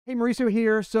Hey, Mauricio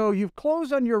here. So you've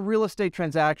closed on your real estate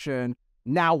transaction.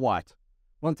 Now what?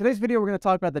 Well, in today's video, we're going to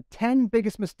talk about the 10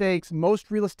 biggest mistakes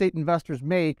most real estate investors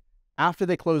make after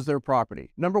they close their property.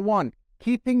 Number one,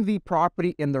 keeping the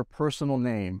property in their personal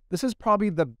name. This is probably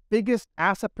the biggest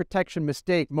asset protection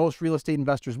mistake most real estate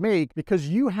investors make because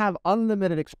you have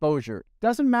unlimited exposure.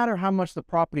 Doesn't matter how much the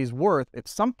property is worth. If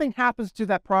something happens to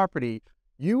that property,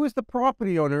 you as the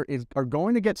property owner are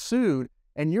going to get sued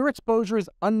and your exposure is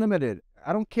unlimited.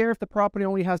 I don't care if the property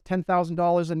only has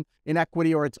 $10,000 in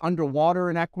equity or it's underwater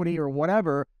in equity or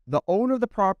whatever. The owner of the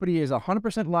property is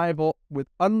 100% liable with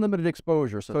unlimited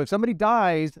exposure. So if somebody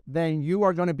dies, then you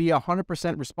are going to be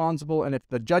 100% responsible. And if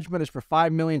the judgment is for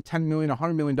 $5 million, $10 million,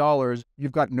 $100 million,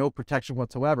 you've got no protection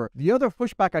whatsoever. The other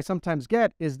pushback I sometimes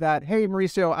get is that, hey,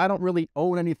 Mauricio, I don't really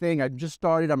own anything. I just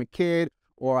started. I'm a kid.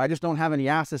 Or I just don't have any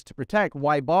assets to protect.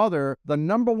 Why bother? The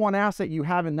number one asset you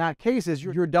have in that case is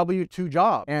your W-2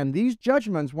 job. And these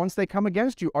judgments, once they come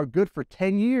against you, are good for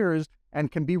 10 years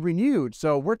and can be renewed.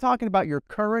 So we're talking about your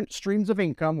current streams of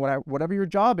income, whatever your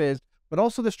job is, but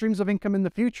also the streams of income in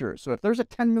the future. So if there's a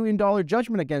 $10 million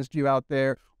judgment against you out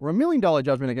there, or a $1 million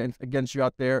judgment against you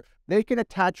out there, they can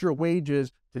attach your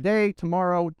wages today,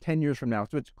 tomorrow, 10 years from now.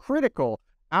 So it's critical.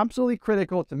 Absolutely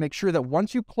critical to make sure that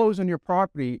once you close on your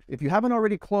property, if you haven't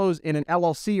already closed in an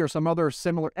LLC or some other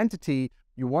similar entity,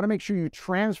 you want to make sure you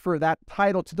transfer that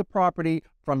title to the property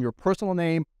from your personal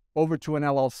name over to an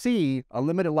LLC, a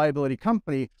limited liability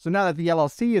company, so now that the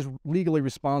LLC is legally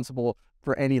responsible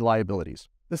for any liabilities.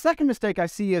 The second mistake I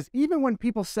see is even when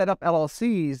people set up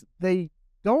LLCs, they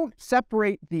don't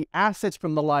separate the assets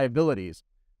from the liabilities.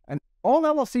 And all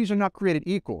LLCs are not created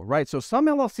equal, right? So some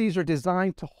LLCs are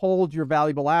designed to hold your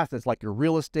valuable assets like your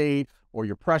real estate or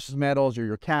your precious metals or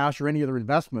your cash or any other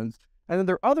investments. And then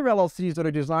there are other LLCs that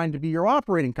are designed to be your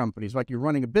operating companies, like you're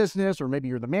running a business or maybe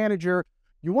you're the manager.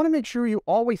 You want to make sure you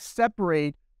always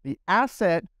separate the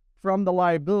asset from the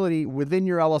liability within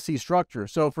your LLC structure.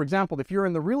 So for example, if you're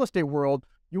in the real estate world,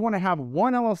 you want to have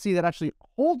one LLC that actually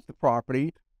holds the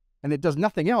property and it does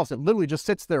nothing else. It literally just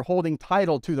sits there holding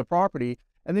title to the property.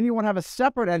 And then you want to have a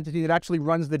separate entity that actually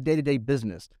runs the day-to-day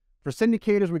business. For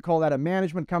syndicators, we call that a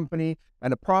management company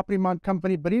and a property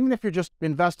company. But even if you're just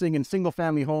investing in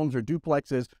single-family homes or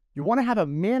duplexes, you want to have a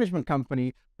management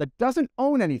company that doesn't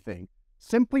own anything,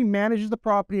 simply manages the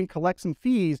property and collects some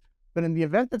fees. But in the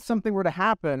event that something were to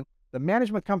happen, the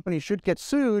management company should get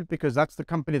sued because that's the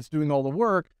company that's doing all the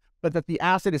work, but that the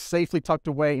asset is safely tucked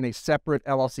away in a separate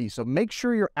LLC. So make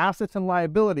sure your assets and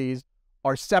liabilities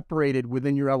are separated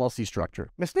within your LLC structure.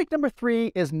 Mistake number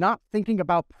three is not thinking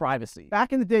about privacy.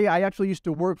 Back in the day, I actually used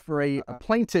to work for a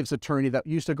plaintiff's attorney that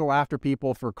used to go after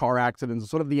people for car accidents,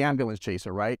 sort of the ambulance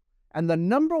chaser, right? And the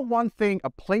number one thing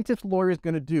a plaintiff's lawyer is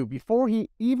going to do before he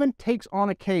even takes on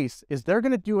a case is they're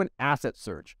going to do an asset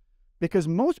search. Because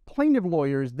most plaintiff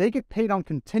lawyers, they get paid on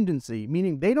contingency,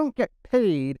 meaning they don't get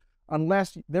paid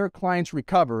unless their clients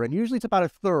recover. And usually it's about a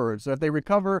third. So if they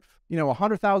recover,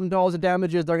 $100,000 of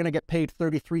damages, they're going to get paid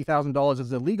 $33,000 as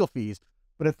their legal fees.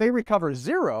 But if they recover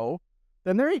zero,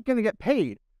 then they're going to get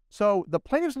paid. So the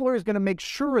plaintiff's lawyer is going to make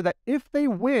sure that if they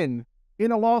win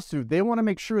in a lawsuit, they want to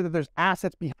make sure that there's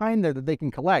assets behind there that they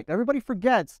can collect. Everybody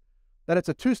forgets that it's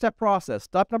a two-step process.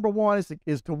 Step number one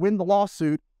is to win the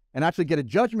lawsuit and actually get a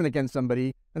judgment against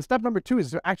somebody. And step number two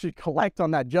is to actually collect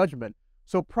on that judgment.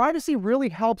 So privacy really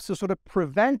helps to sort of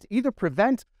prevent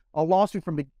a lawsuit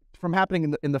from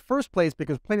happening in the first place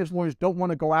because plaintiff's lawyers don't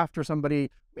want to go after somebody. I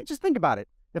mean, just think about it.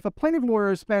 If a plaintiff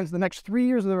lawyer spends the next 3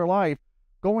 years of their life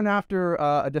going after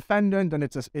a defendant and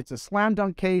it's a slam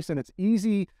dunk case and it's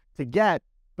easy to get,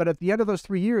 but at the end of those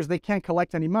 3 years, they can't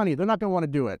collect any money, they're not going to want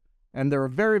to do it. And there are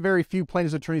very, very few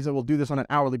plaintiff's attorneys that will do this on an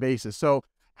hourly basis. So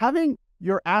having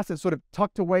your assets sort of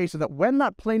tucked away so that when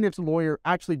that plaintiff's lawyer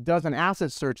actually does an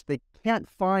asset search, they can't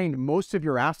find most of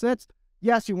your assets.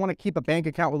 Yes, you want to keep a bank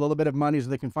account with a little bit of money so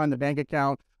they can find the bank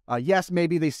account. Yes,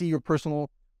 maybe they see your personal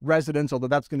residence, although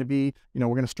that's going to be, we're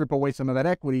going to strip away some of that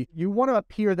equity. You want to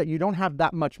appear that you don't have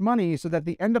that much money so that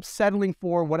they end up settling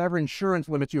for whatever insurance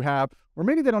limits you have, or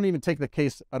maybe they don't even take the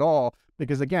case at all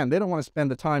because, again, they don't want to spend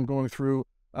the time going through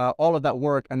all of that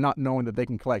work and not knowing that they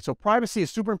can collect. So privacy is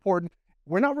super important.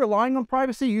 We're not relying on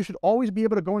privacy. You should always be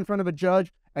able to go in front of a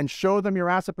judge and show them your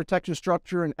asset protection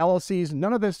structure and LLCs.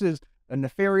 None of this is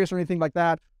nefarious or anything like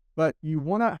that, but you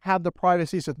want to have the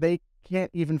privacy so they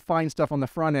can't even find stuff on the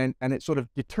front end, and it sort of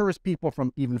deters people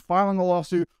from even filing a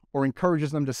lawsuit or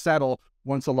encourages them to settle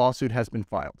once a lawsuit has been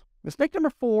filed. Mistake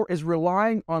number four is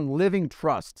relying on living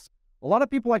trusts. A lot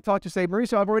of people I talk to say,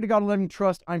 Mauricio, I've already got a living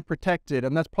trust, I'm protected.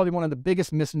 And that's probably one of the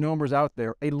biggest misnomers out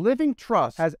there. A living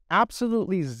trust has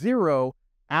absolutely zero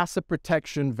asset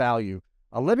protection value.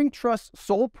 A living trust's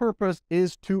sole purpose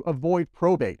is to avoid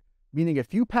probate, meaning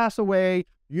if you pass away,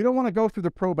 you don't want to go through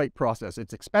the probate process.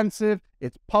 It's expensive,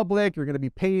 it's public, you're going to be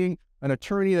paying an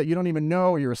attorney that you don't even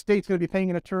know, or your estate's going to be paying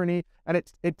an attorney, and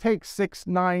it takes 6,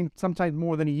 9, sometimes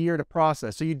more than a year to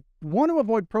process. So you want to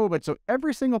avoid probate, so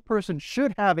every single person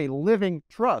should have a living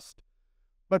trust.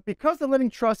 But because the living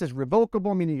trust is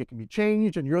revocable, meaning it can be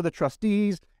changed, and you're the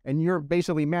trustees, and you're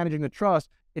basically managing the trust,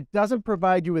 it doesn't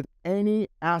provide you with any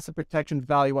asset protection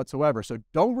value whatsoever. So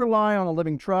don't rely on a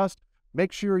living trust.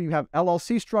 Make sure you have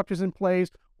LLC structures in place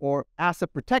or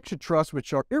asset protection trusts,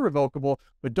 which are irrevocable,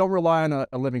 but don't rely on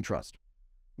a living trust.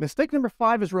 Mistake number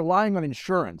 5 is relying on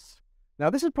insurance. Now,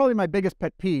 this is probably my biggest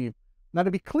pet peeve. Now, to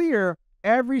be clear,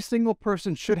 every single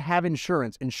person should have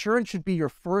insurance. Insurance should be your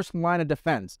first line of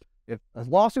defense. If a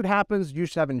lawsuit happens, you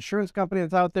should have an insurance company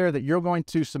that's out there that you're going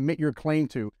to submit your claim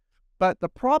to. But the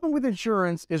problem with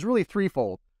insurance is really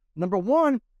threefold. Number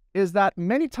 1 is that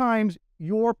many times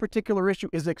your particular issue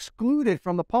is excluded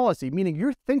from the policy, meaning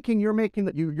you're thinking you're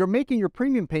making your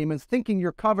premium payments thinking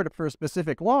you're covered for a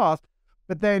specific loss,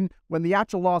 but then when the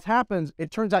actual loss happens, it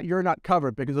turns out you're not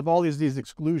covered because of all these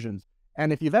exclusions.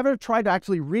 And if you've ever tried to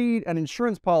actually read an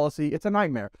insurance policy, it's a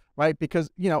nightmare, right?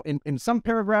 Because, you know, in some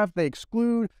paragraph, they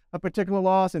exclude a particular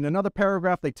loss. In another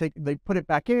paragraph, they put it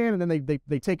back in, and then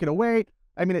they take it away.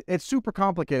 I mean, it's super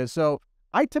complicated. So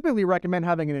I typically recommend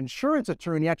having an insurance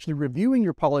attorney actually reviewing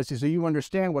your policy so you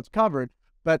understand what's covered.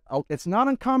 But it's not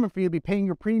uncommon for you to be paying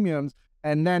your premiums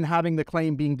and then having the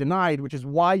claim being denied, which is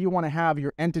why you want to have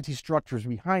your entity structures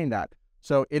behind that.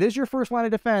 So it is your first line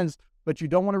of defense, but you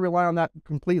don't want to rely on that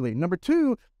completely. Number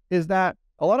 2 is that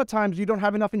a lot of times you don't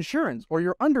have enough insurance or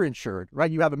you're underinsured, right?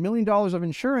 You have $1 million of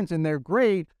insurance in there,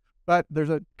 great, but there's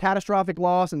a catastrophic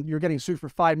loss and you're getting sued for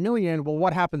 $5 million. Well,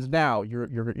 what happens now?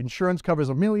 Your insurance covers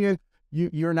 $1 million.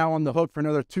 You're now on the hook for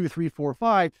another 2, 3, 4,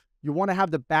 5. You want to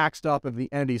have the backstop of the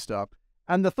entity stuff.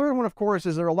 And the third one, of course,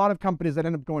 is there are a lot of companies that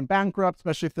end up going bankrupt,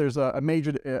 especially if there's a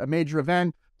major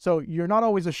event. So you're not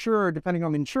always assured, depending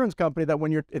on the insurance company, that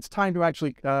when it's time to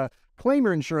actually claim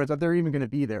your insurance, that they're even going to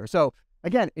be there. So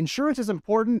again, insurance is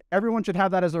important. Everyone should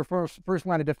have that as their first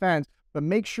line of defense, but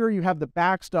make sure you have the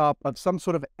backstop of some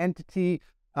sort of entity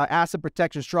asset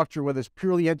protection structure, whether it's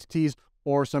purely entities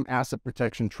or some asset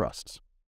protection trusts.